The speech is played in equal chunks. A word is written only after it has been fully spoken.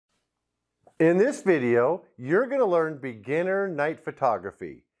In this video, you're going to learn beginner night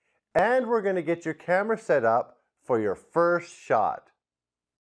photography, and we're going to get your camera set up for your first shot.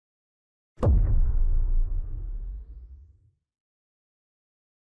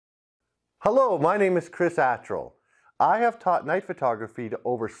 Hello, my name is Chris Attrell. I have taught night photography to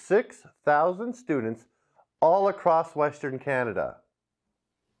over 6,000 students all across Western Canada.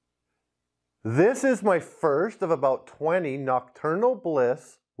 This is my first of about 20 nocturnal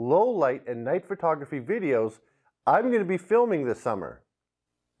bliss, low light, and night photography videos I'm going to be filming this summer.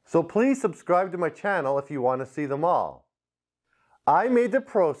 So please subscribe to my channel if you want to see them all. I made the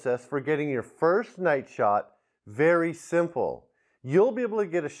process for getting your first night shot very simple. You'll be able to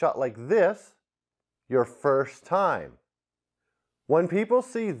get a shot like this your first time. When people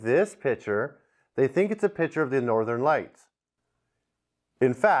see this picture, they think it's a picture of the Northern Lights.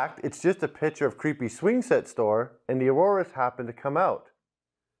 In fact, it's just a picture of creepy swing set store and the auroras happen to come out.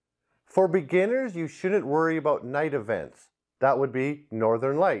 For beginners, you shouldn't worry about night events. That would be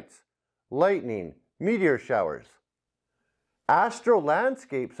Northern Lights, lightning, meteor showers. Astro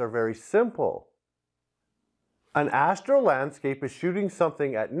landscapes are very simple. An astro landscape is shooting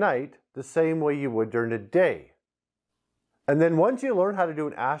something at night the same way you would during the day. And then once you learn how to do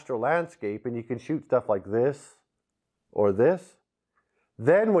an astro landscape and you can shoot stuff like this or this,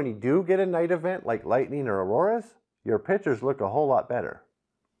 then when you do get a night event like lightning or auroras, your pictures look a whole lot better.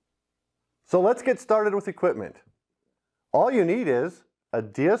 So let's get started with equipment. All you need is a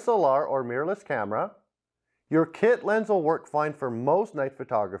DSLR or mirrorless camera. Your kit lens will work fine for most night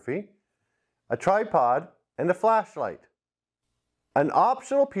photography, a tripod, and a flashlight. An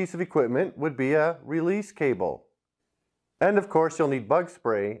optional piece of equipment would be a release cable. And of course you'll need bug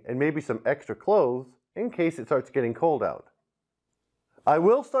spray and maybe some extra clothes in case it starts getting cold out. I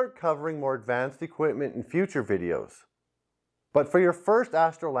will start covering more advanced equipment in future videos. But for your first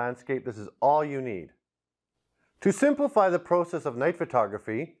astro landscape, this is all you need. To simplify the process of night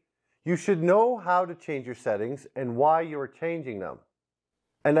photography, you should know how to change your settings and why you are changing them.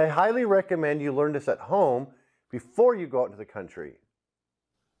 And I highly recommend you learn this at home before you go out into the country.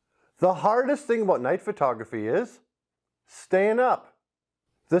 The hardest thing about night photography is staying up.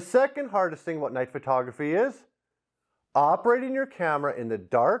 The second hardest thing about night photography is operating your camera in the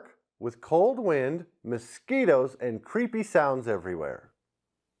dark with cold wind, mosquitoes, and creepy sounds everywhere.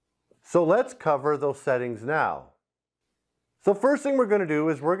 So let's cover those settings now. So first thing we're going to do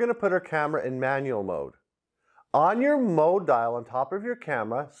is we're going to put our camera in manual mode. On your mode dial on top of your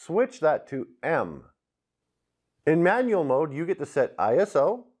camera, switch that to M. In manual mode, you get to set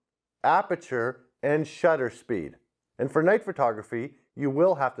ISO, aperture, and shutter speed. And for night photography, you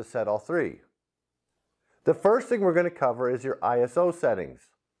will have to set all three. The first thing we're going to cover is your ISO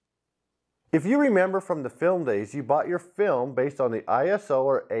settings. If you remember from the film days, you bought your film based on the ISO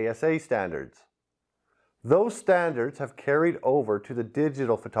or ASA standards. Those standards have carried over to the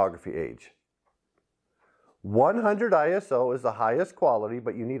digital photography age. 100 ISO is the highest quality,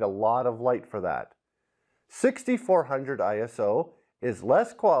 but you need a lot of light for that. 6400 ISO is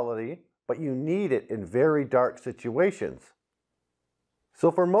less quality, but you need it in very dark situations.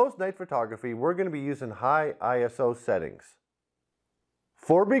 So for most night photography, we're going to be using high ISO settings.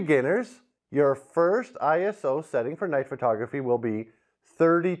 For beginners, your first ISO setting for night photography will be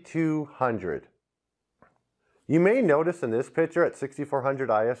 3200. You may notice in this picture at 6400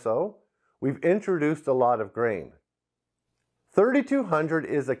 ISO, we've introduced a lot of grain. 3200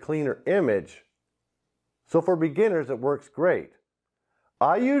 is a cleaner image, so for beginners it works great.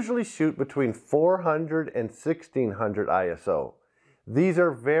 I usually shoot between 400 and 1600 ISO. These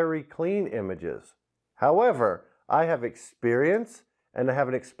are very clean images. However, I have experience and I have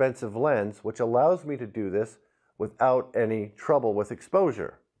an expensive lens which allows me to do this without any trouble with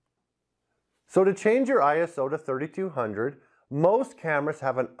exposure. So to change your ISO to 3200, most cameras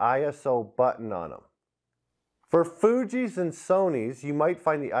have an ISO button on them. For Fujis and Sonys, you might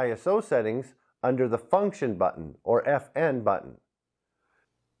find the ISO settings under the function button or FN button.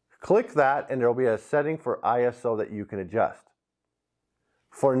 Click that and there will be a setting for ISO that you can adjust.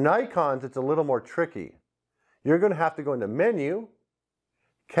 For Nikons, it's a little more tricky. You're going to have to go into Menu,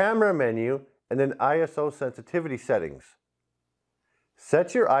 Camera Menu, and then ISO sensitivity settings.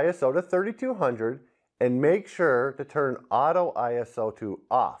 Set your ISO to 3200 and make sure to turn Auto ISO to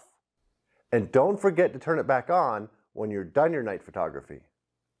off. And don't forget to turn it back on when you're done your night photography.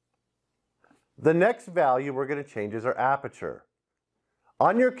 The next value we're going to change is our aperture.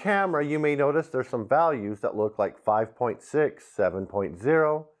 On your camera, you may notice there's some values that look like 5.6,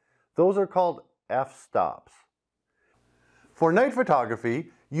 7.0. Those are called f-stops. For night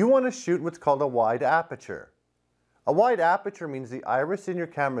photography, you want to shoot what's called a wide aperture. A wide aperture means the iris in your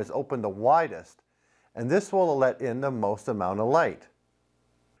camera is open the widest, and this will let in the most amount of light.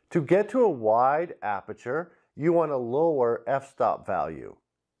 To get to a wide aperture, you want a lower f-stop value.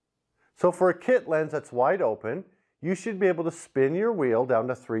 So for a kit lens that's wide open, you should be able to spin your wheel down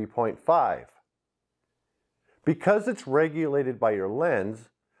to 3.5. Because it's regulated by your lens,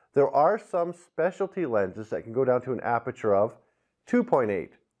 there are some specialty lenses that can go down to an aperture of 2.8,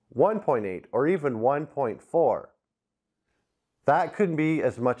 1.8, or even 1.4. That could be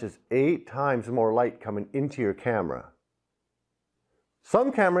as much as 8 times more light coming into your camera.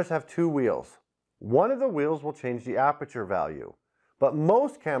 Some cameras have 2 wheels. One of the wheels will change the aperture value, but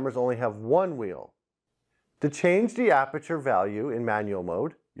most cameras only have 1 wheel. To change the aperture value in manual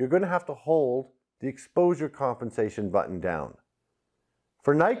mode, you're going to have to hold the exposure compensation button down.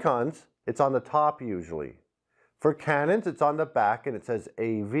 For Nikons, it's on the top usually. For Canons, it's on the back and it says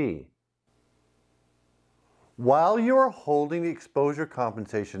AV. While you are holding the exposure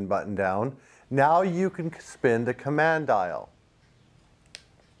compensation button down, now you can spin the command dial.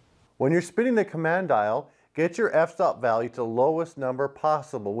 When you're spinning the command dial, get your f-stop value to the lowest number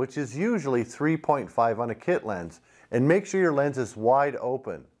possible, which is usually 3.5 on a kit lens, and make sure your lens is wide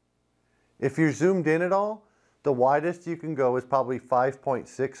open. If you're zoomed in at all, the widest you can go is probably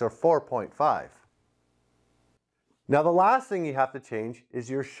 5.6 or 4.5. Now the last thing you have to change is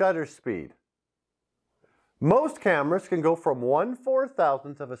your shutter speed. Most cameras can go from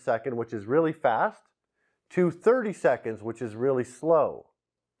 1/4000th of a second, which is really fast, to 30 seconds, which is really slow.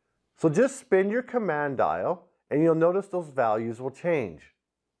 So just spin your command dial and you'll notice those values will change.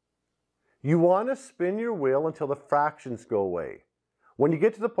 You want to spin your wheel until the fractions go away. When you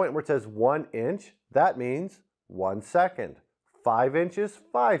get to the point where it says 1 inch, that means 1 second. 5 inches,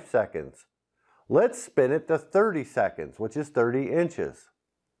 5 seconds. Let's spin it to 30 seconds, which is 30 inches.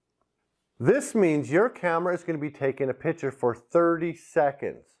 This means your camera is going to be taking a picture for 30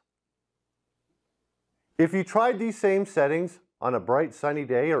 seconds. If you tried these same settings on a bright sunny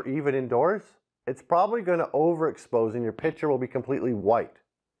day or even indoors, it's probably going to overexpose and your picture will be completely white.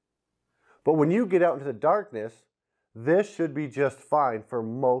 But when you get out into the darkness, this should be just fine for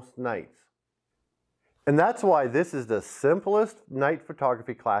most nights. And that's why this is the simplest night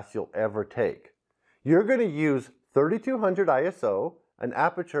photography class you'll ever take. You're going to use 3200 ISO, an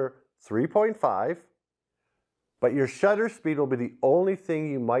aperture 3.5, but your shutter speed will be the only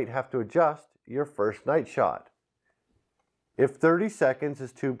thing you might have to adjust your first night shot. If 30 seconds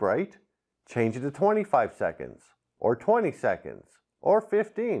is too bright, change it to 25 seconds, or 20 seconds, or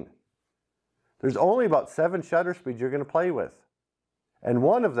 15. There's only about 7 shutter speeds you're going to play with, and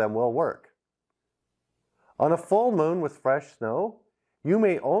one of them will work. On a full moon with fresh snow, you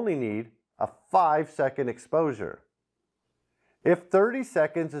may only need a 5-second exposure. If 30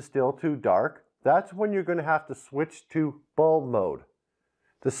 seconds is still too dark, that's when you're going to have to switch to bulb mode.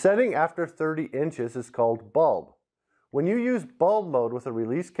 The setting after 30 inches is called bulb. When you use bulb mode with a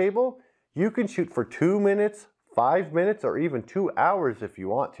release cable, you can shoot for 2 minutes, 5 minutes, or even 2 hours if you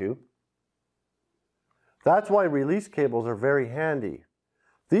want to. That's why release cables are very handy.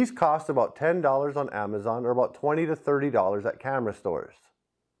 These cost about $10 on Amazon or about $20 to $30 at camera stores.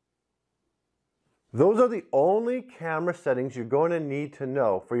 Those are the only camera settings you're going to need to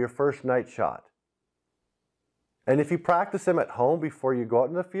know for your first night shot. And if you practice them at home before you go out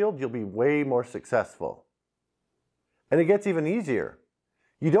in the field, you'll be way more successful. And it gets even easier.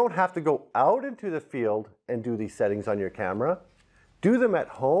 You don't have to go out into the field and do these settings on your camera. Do them at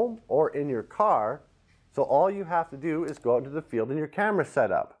home or in your car. So all you have to do is go out into the field in your camera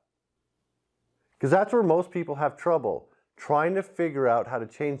setup. Because that's where most people have trouble, trying to figure out how to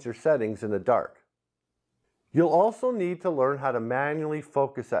change their settings in the dark. You'll also need to learn how to manually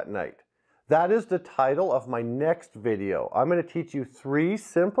focus at night. That is the title of my next video. I'm going to teach you 3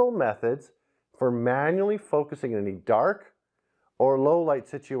 simple methods for manually focusing in any dark or low light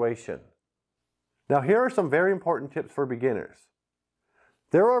situation. Now here are some very important tips for beginners.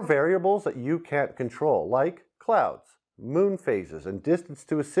 There are variables that you can't control, like clouds, moon phases, and distance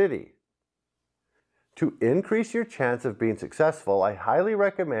to a city. To increase your chance of being successful, I highly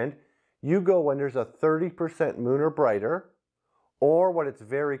recommend you go when there's a 30% moon or brighter, or when it's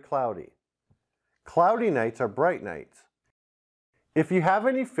very cloudy. Cloudy nights are bright nights. If you have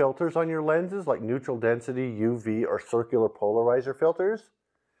any filters on your lenses, like neutral density, UV, or circular polarizer filters,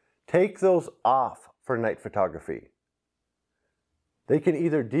 take those off for night photography. They can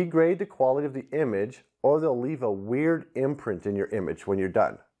either degrade the quality of the image or they'll leave a weird imprint in your image when you're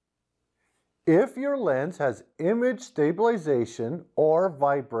done. If your lens has image stabilization or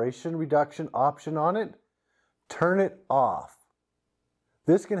vibration reduction option on it, turn it off.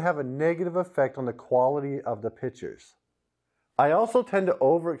 This can have a negative effect on the quality of the pictures. I also tend to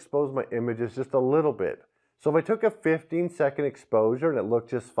overexpose my images just a little bit. So if I took a 15-second exposure and it looked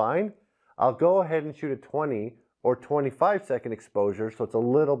just fine, I'll go ahead and shoot a 20 or 25-second exposure so it's a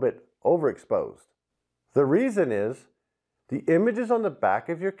little bit overexposed. The reason is the images on the back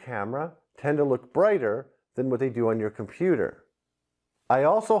of your camera tend to look brighter than what they do on your computer. I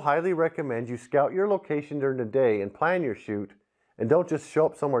also highly recommend you scout your location during the day and plan your shoot, and don't just show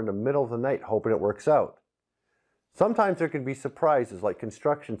up somewhere in the middle of the night hoping it works out. Sometimes there can be surprises like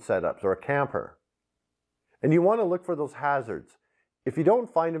construction setups or a camper. And you want to look for those hazards. If you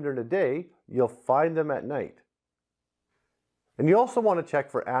don't find them during the day, you'll find them at night. And you also want to check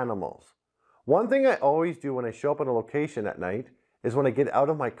for animals. One thing I always do when I show up on a location at night is when I get out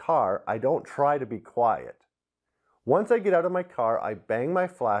of my car, I don't try to be quiet. Once I get out of my car, I bang my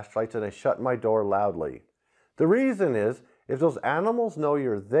flashlights and I shut my door loudly. The reason is, if those animals know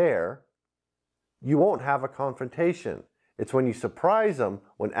you're there, you won't have a confrontation. It's when you surprise them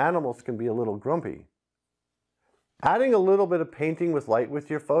when animals can be a little grumpy. Adding a little bit of painting with light with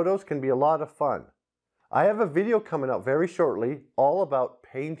your photos can be a lot of fun. I have a video coming out very shortly all about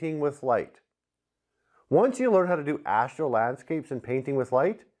painting with light. Once you learn how to do astro landscapes and painting with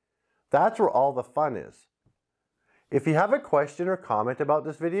light, that's where all the fun is. If you have a question or comment about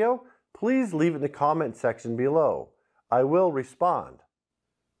this video, please leave it in the comment section below. I will respond.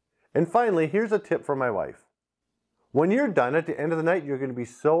 And finally, here's a tip from my wife. When you're done at the end of the night, you're going to be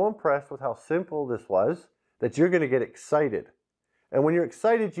so impressed with how simple this was that you're going to get excited. And when you're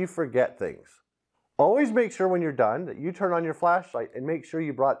excited, you forget things. Always make sure when you're done that you turn on your flashlight and make sure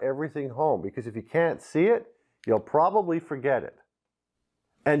you brought everything home, because if you can't see it, you'll probably forget it.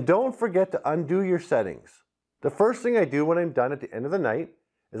 And don't forget to undo your settings. The first thing I do when I'm done at the end of the night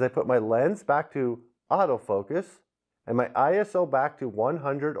is I put my lens back to autofocus and my ISO back to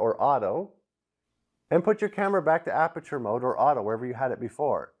 100 or auto, and put your camera back to aperture mode or auto wherever you had it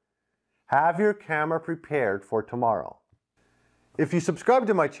before. Have your camera prepared for tomorrow. If you subscribe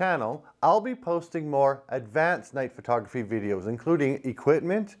to my channel, I'll be posting more advanced night photography videos, including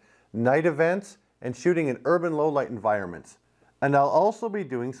equipment, night events, and shooting in urban low-light environments. And I'll also be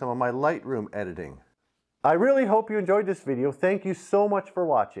doing some of my Lightroom editing. I really hope you enjoyed this video. Thank you so much for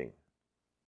watching.